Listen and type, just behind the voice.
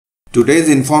Today's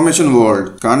information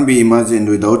world can't be imagined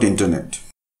without Internet.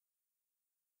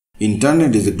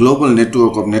 Internet is a global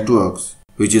network of networks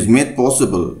which is made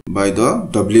possible by the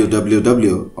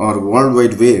www or World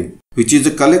Wide Web, which is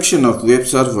a collection of web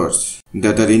servers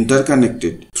that are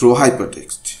interconnected through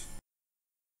hypertext.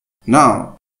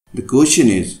 Now, the question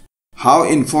is how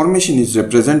information is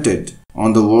represented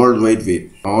on the World Wide Web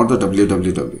or the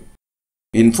www.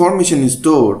 Information is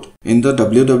stored in the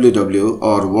www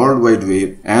or World Wide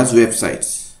Web as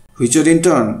websites, which are in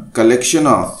turn collection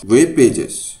of web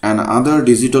pages and other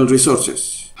digital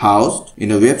resources housed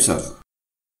in a web server.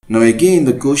 Now again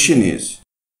the question is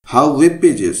how web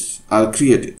pages are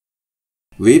created.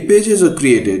 Web pages are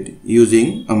created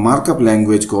using a markup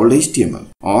language called HTML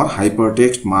or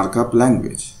HyperText Markup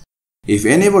Language. If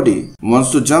anybody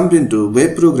wants to jump into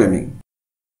web programming,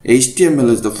 HTML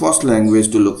is the first language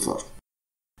to look for.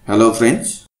 Hello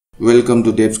friends, welcome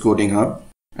to Dev's Coding Hub,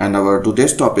 and our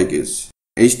today's topic is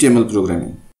HTML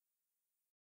programming.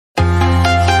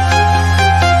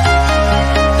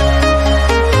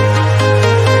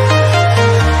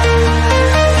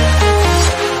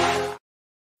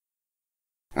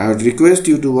 I would request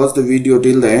you to watch the video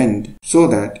till the end so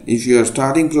that if you are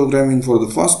starting programming for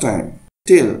the first time,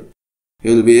 still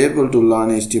you will be able to learn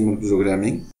HTML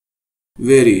programming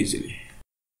very easily.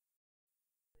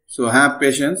 So have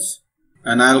patience,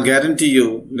 and I'll guarantee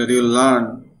you that you'll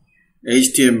learn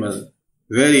HTML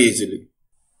very easily.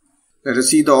 Let us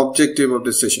see the objective of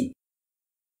this session.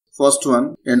 First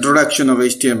one, introduction of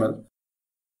HTML.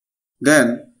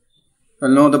 Then,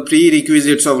 we'll know the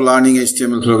prerequisites of learning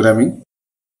HTML programming.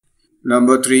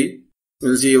 Number 3,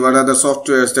 we'll see what are the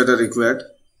softwares that are required.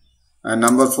 And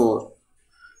number 4,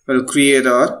 we'll create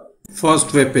our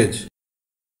first web page.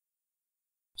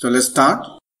 So let's start.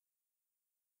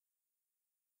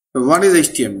 So what is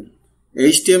HTML?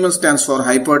 HTML stands for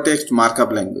Hypertext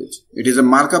Markup Language. It is a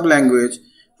markup language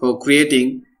for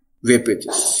creating web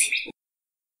pages.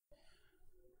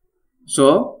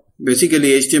 So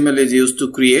basically HTML is used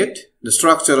to create the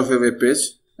structure of a web page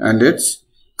and its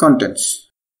contents.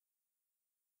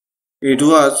 It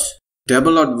was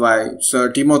developed by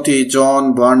Sir Timothy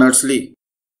John Berners Lee.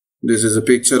 This is a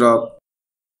picture of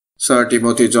Sir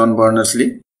Timothy John Berners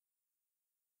Lee.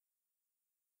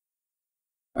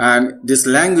 And this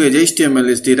language HTML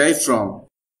is derived from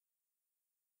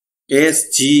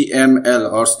SGML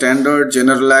or Standard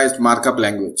Generalized Markup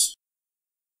Language.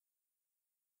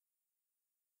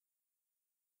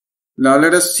 Now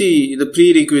let us see the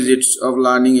prerequisites of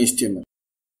learning HTML.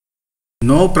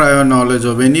 No prior knowledge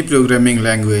of any programming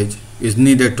language is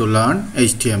needed to learn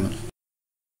HTML.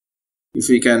 If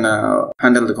we can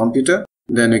handle the computer,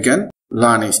 then we can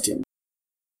learn HTML.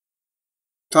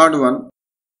 Third one,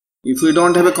 if we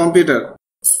don't have a computer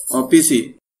or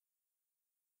PC,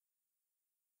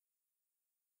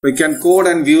 we can code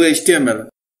and view HTML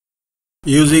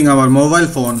using our mobile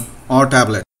phone or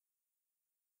tablet.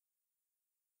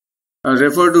 I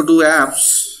refer to 2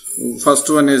 apps. First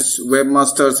one is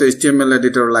Webmaster's HTML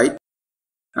Editor Lite,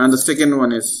 and the second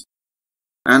one is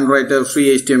AndWriter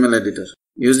Free HTML Editor.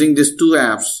 Using these 2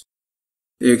 apps,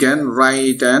 you can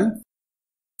write and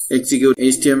execute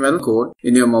HTML code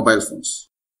in your mobile phones.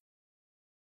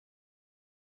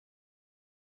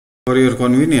 For your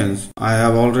convenience, I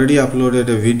have already uploaded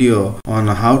a video on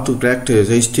how to practice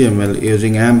HTML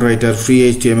using AndWriter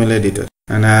Free HTML Editor,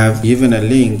 and I have given a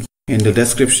link in the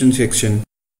description section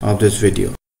of this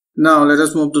video. Now let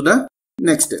us move to the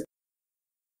next step.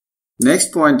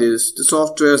 Next point is the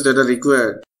softwares that are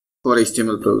required for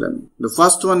HTML programming. The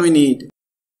first one we need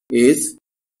is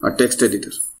a text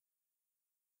editor.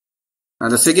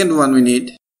 And the second one we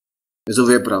need is a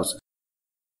web browser.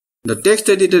 The text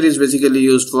editor is basically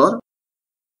used for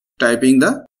typing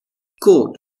the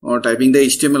code or typing the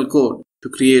HTML code to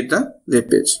create the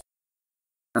web page.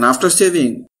 And after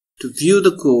saving, to view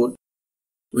the code,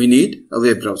 we need a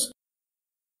web browser.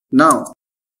 Now,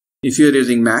 if you are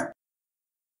using Mac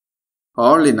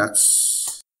or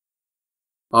Linux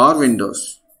or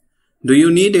Windows, do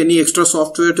you need any extra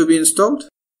software to be installed?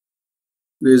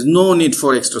 There is no need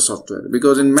for extra software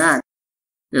because in Mac,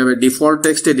 you have a default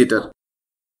text editor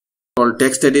called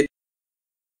TextEdit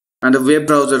and a web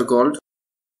browser called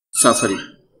Safari.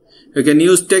 You can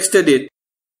use TextEdit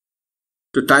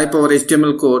to type our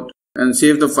HTML code and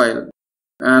save the file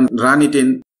and run it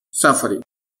in Safari.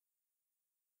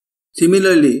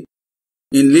 Similarly,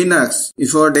 in Linux,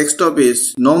 if our desktop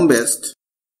is GNOME based,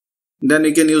 then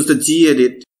you can use the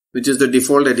gedit, which is the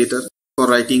default editor for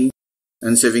writing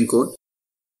and saving code,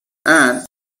 and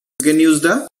you can use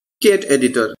the cat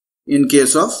editor in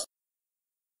case of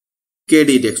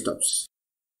KD desktops.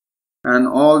 And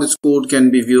all this code can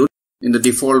be viewed in the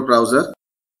default browser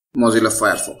Mozilla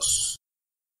Firefox.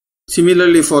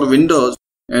 Similarly for Windows,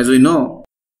 as we know,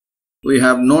 we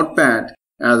have Notepad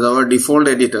as our default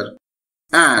editor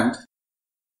and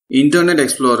Internet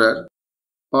Explorer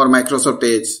or Microsoft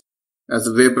Edge as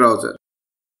a web browser.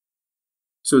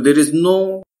 So there is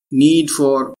no need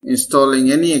for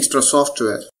installing any extra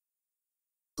software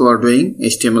for doing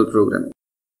HTML programming.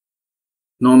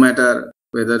 No matter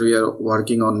whether we are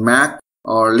working on Mac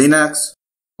or Linux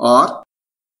or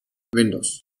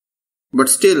Windows. But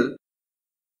still,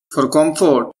 for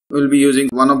comfort, we'll be using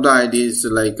one of the IDEs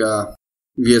like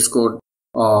VS Code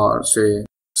or say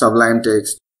Sublime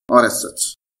Text or as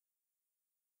such.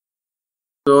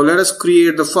 So let us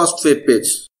create the first web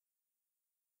page.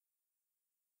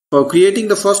 For creating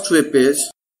the first web page,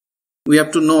 we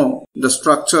have to know the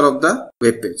structure of the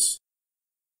web page.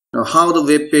 Now, how the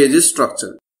web page is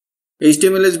structured.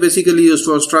 HTML is basically used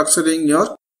for structuring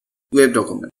your web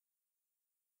document.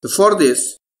 So for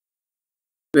this,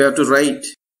 we have to write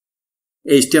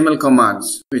HTML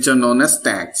commands which are known as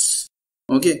tags.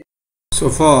 Okay. So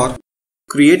for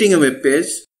creating a web page,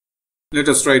 let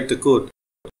us write the code.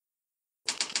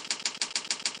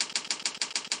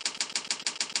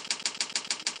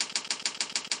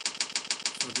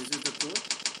 So this is the code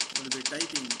we'll be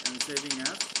typing and saving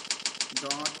as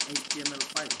 .html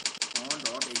file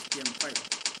or .htm file,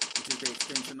 which is the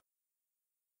extension.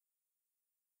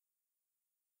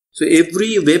 So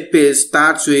every web page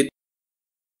starts with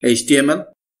HTML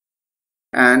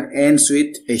and ends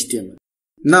with HTML.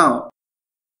 Now,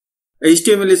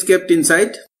 HTML is kept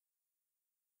inside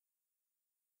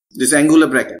this angular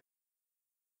bracket.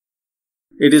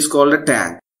 It is called a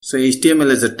tag. So HTML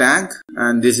is a tag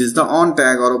and this is the on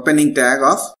tag or opening tag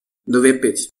of the web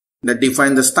page that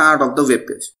defines the start of the web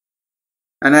page.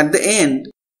 And at the end,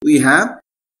 we have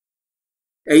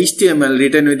HTML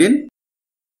written within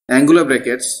angular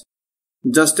brackets.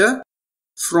 Just a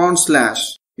front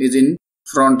slash is in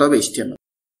front of HTML.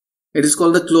 It is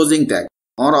called the closing tag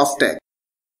or off tag.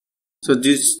 So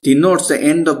this denotes the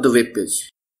end of the web page.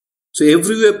 So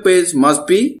every web page must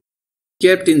be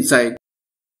kept inside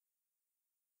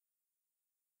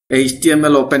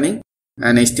HTML opening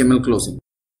and HTML closing.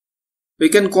 We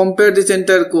can compare this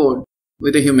entire code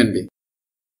with a human being.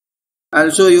 I'll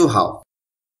show you how.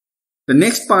 The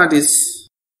next part is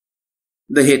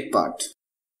the head part.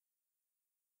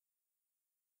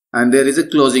 And there is a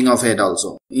closing of head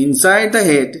also. Inside the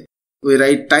head, we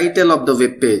write title of the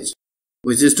web page,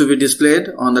 which is to be displayed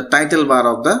on the title bar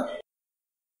of the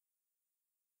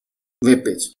web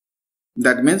page.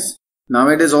 That means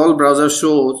nowadays all browsers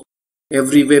show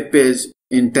every web page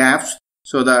in tabs.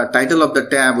 So the title of the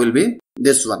tab will be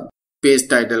this one. Page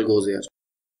title goes here.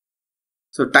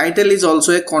 So title is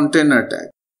also a container tag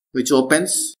which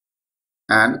opens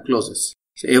and closes.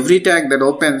 So every tag that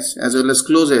opens as well as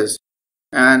closes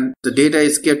and the data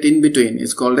is kept in between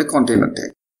is called a container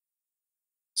tag.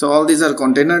 So all these are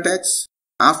container tags.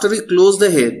 After we close the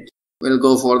head, we'll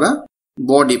go for the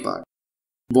body part.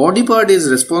 Body part is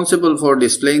responsible for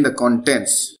displaying the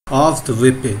contents of the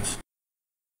web page.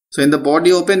 So in the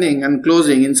body opening and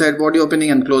closing, inside body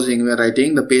opening and closing, we are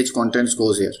writing the page contents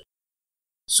goes here.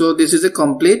 So this is a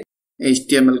complete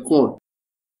HTML code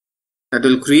that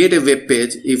will create a web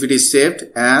page if it is saved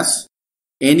as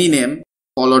any name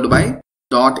followed by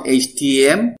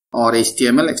 .htm or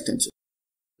HTML extension.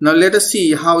 Now let us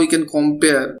see how we can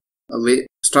compare a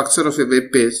structure of a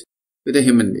web page with a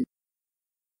human being.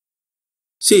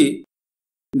 See,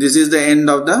 this is the end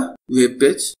of the web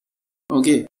page.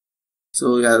 Okay,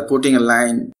 so we are putting a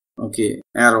line, okay,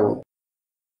 arrow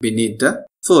beneath the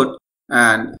foot,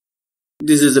 and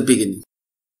this is the beginning.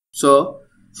 So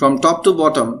from top to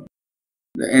bottom,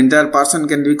 the entire person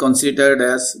can be considered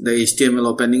as the HTML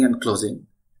opening and closing.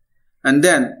 And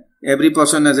then every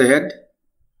person has a head,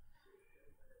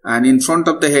 and in front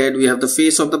of the head we have the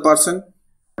face of the person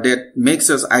that makes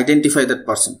us identify that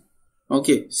person.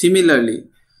 Okay, similarly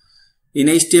in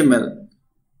HTML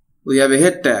we have a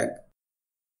head tag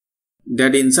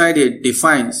that inside it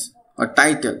defines a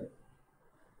title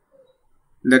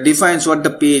that defines what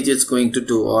the page is going to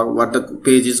do or what the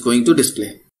page is going to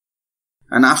display.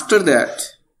 And after that,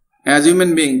 as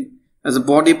human being, as a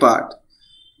body part,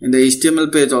 in the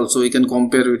HTML page also we can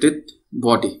compare with it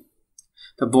body.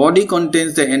 The body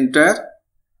contains the entire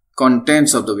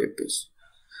contents of the web page.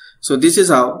 So this is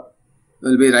how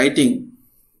we'll be writing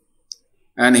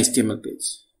an HTML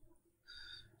page.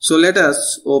 So let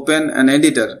us open an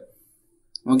editor,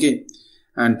 okay,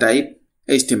 and type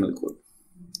HTML code.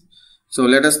 So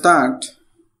let us start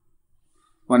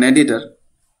one editor.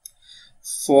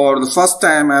 For the first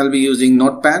time I will be using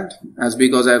Notepad, as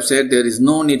because I have said there is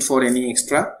no need for any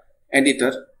extra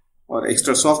editor or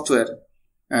extra software.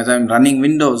 As I am running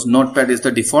Windows, Notepad is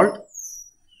the default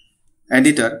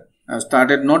editor. I have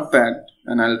started Notepad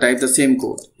and I will type the same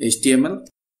code, HTML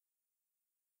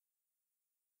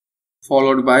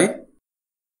followed by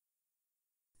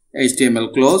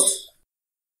HTML close.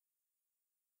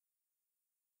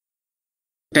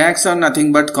 Tags are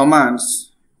nothing but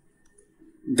commands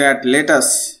that let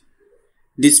us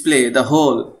display the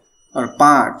whole or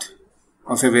part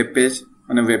of a web page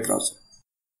on a web browser.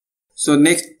 So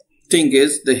next thing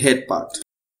is the head part.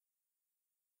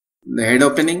 The head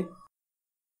opening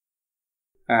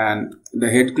and the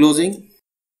head closing.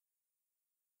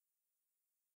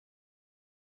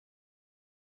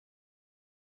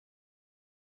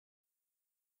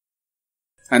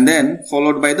 And then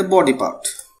followed by the body part.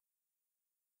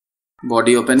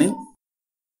 Body opening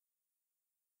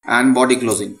and body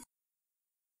closing.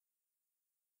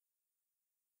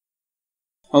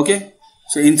 Okay,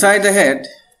 so inside the head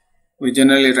we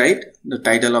generally write the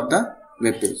title of the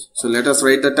web page. So let us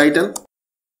write the title.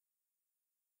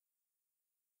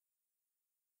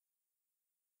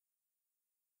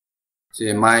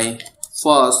 Say my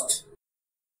first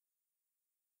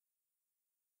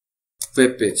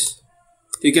web page.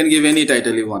 You can give any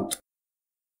title you want.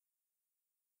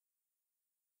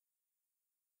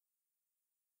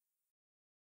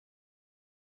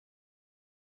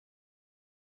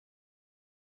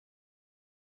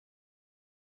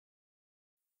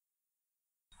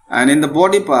 And in the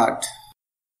body part,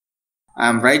 I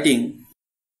am writing,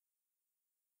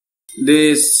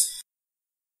 this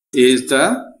is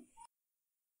the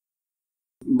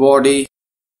body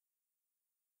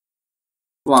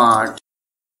part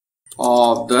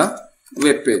of the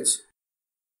web page.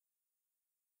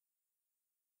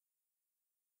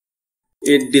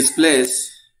 It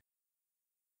displays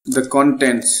the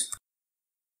contents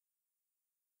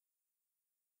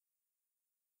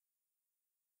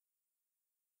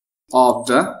of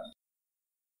the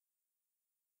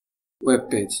web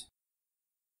page.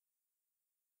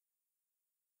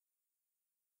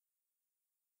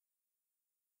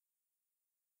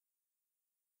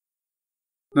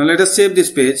 Now let us save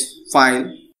this page.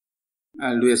 File,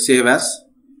 I'll do a save as.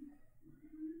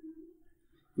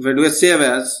 If I do a save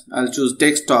as, I'll choose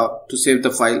desktop to save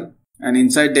the file, and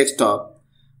inside desktop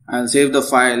I'll save the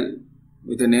file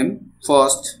with the name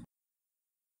first.htm,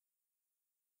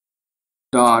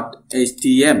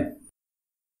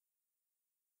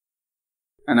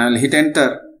 and I'll hit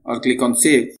enter or click on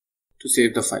save to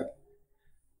save the file.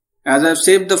 As I've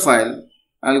saved the file,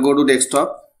 I'll go to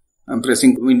desktop. I'm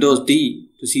pressing Windows D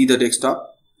to see the desktop.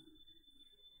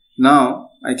 Now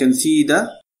I can see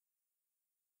the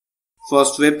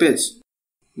first web page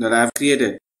that I have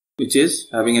created, which is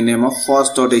having a name of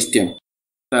first.htm.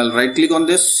 I'll right click on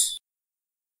this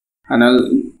and I'll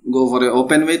go for a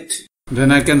open with.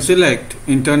 Then I can select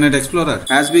Internet Explorer,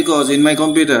 as because in my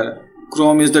computer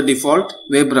Chrome is the default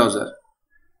web browser.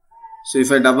 So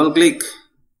if I double click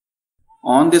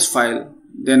on this file,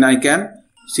 then I can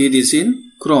see this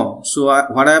in Chrome. So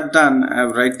what I have done, I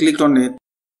have right clicked on it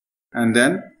and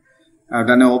then I have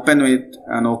done an open with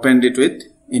and opened it with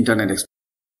Internet Explorer.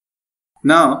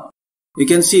 Now you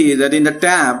can see that in the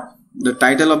tab the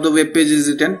title of the web page is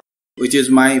written, which is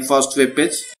my first web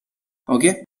page.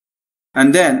 Okay,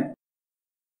 and then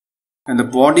and the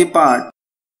body part,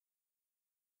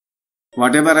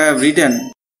 whatever I have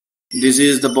written, this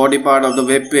is the body part of the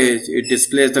web page. It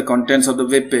displays the contents of the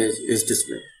web page is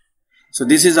displayed. So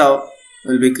this is how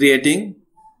we'll be creating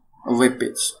a web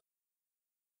page.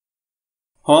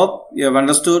 Hope you have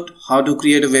understood how to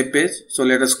create a web page. So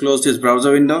let us close this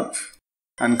browser window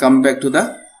and come back to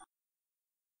the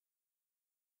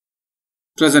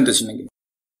presentation again.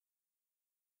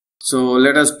 So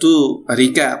let us do a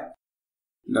recap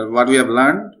of what we have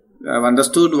learned. We have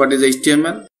understood what is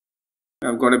HTML. We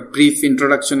have got a brief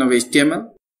introduction of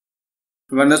HTML.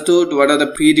 We have understood what are the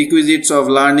prerequisites of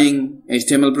learning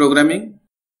HTML programming.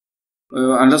 We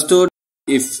have understood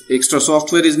if extra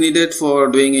software is needed for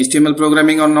doing HTML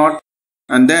programming or not.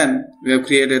 And then we have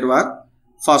created our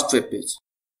first web page.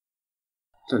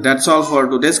 So that's all for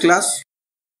today's class.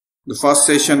 The first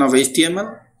session of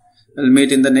HTML. We'll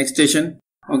meet in the next session.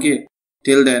 Okay,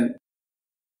 till then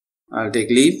I'll take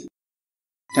leave.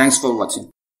 Thanks for watching.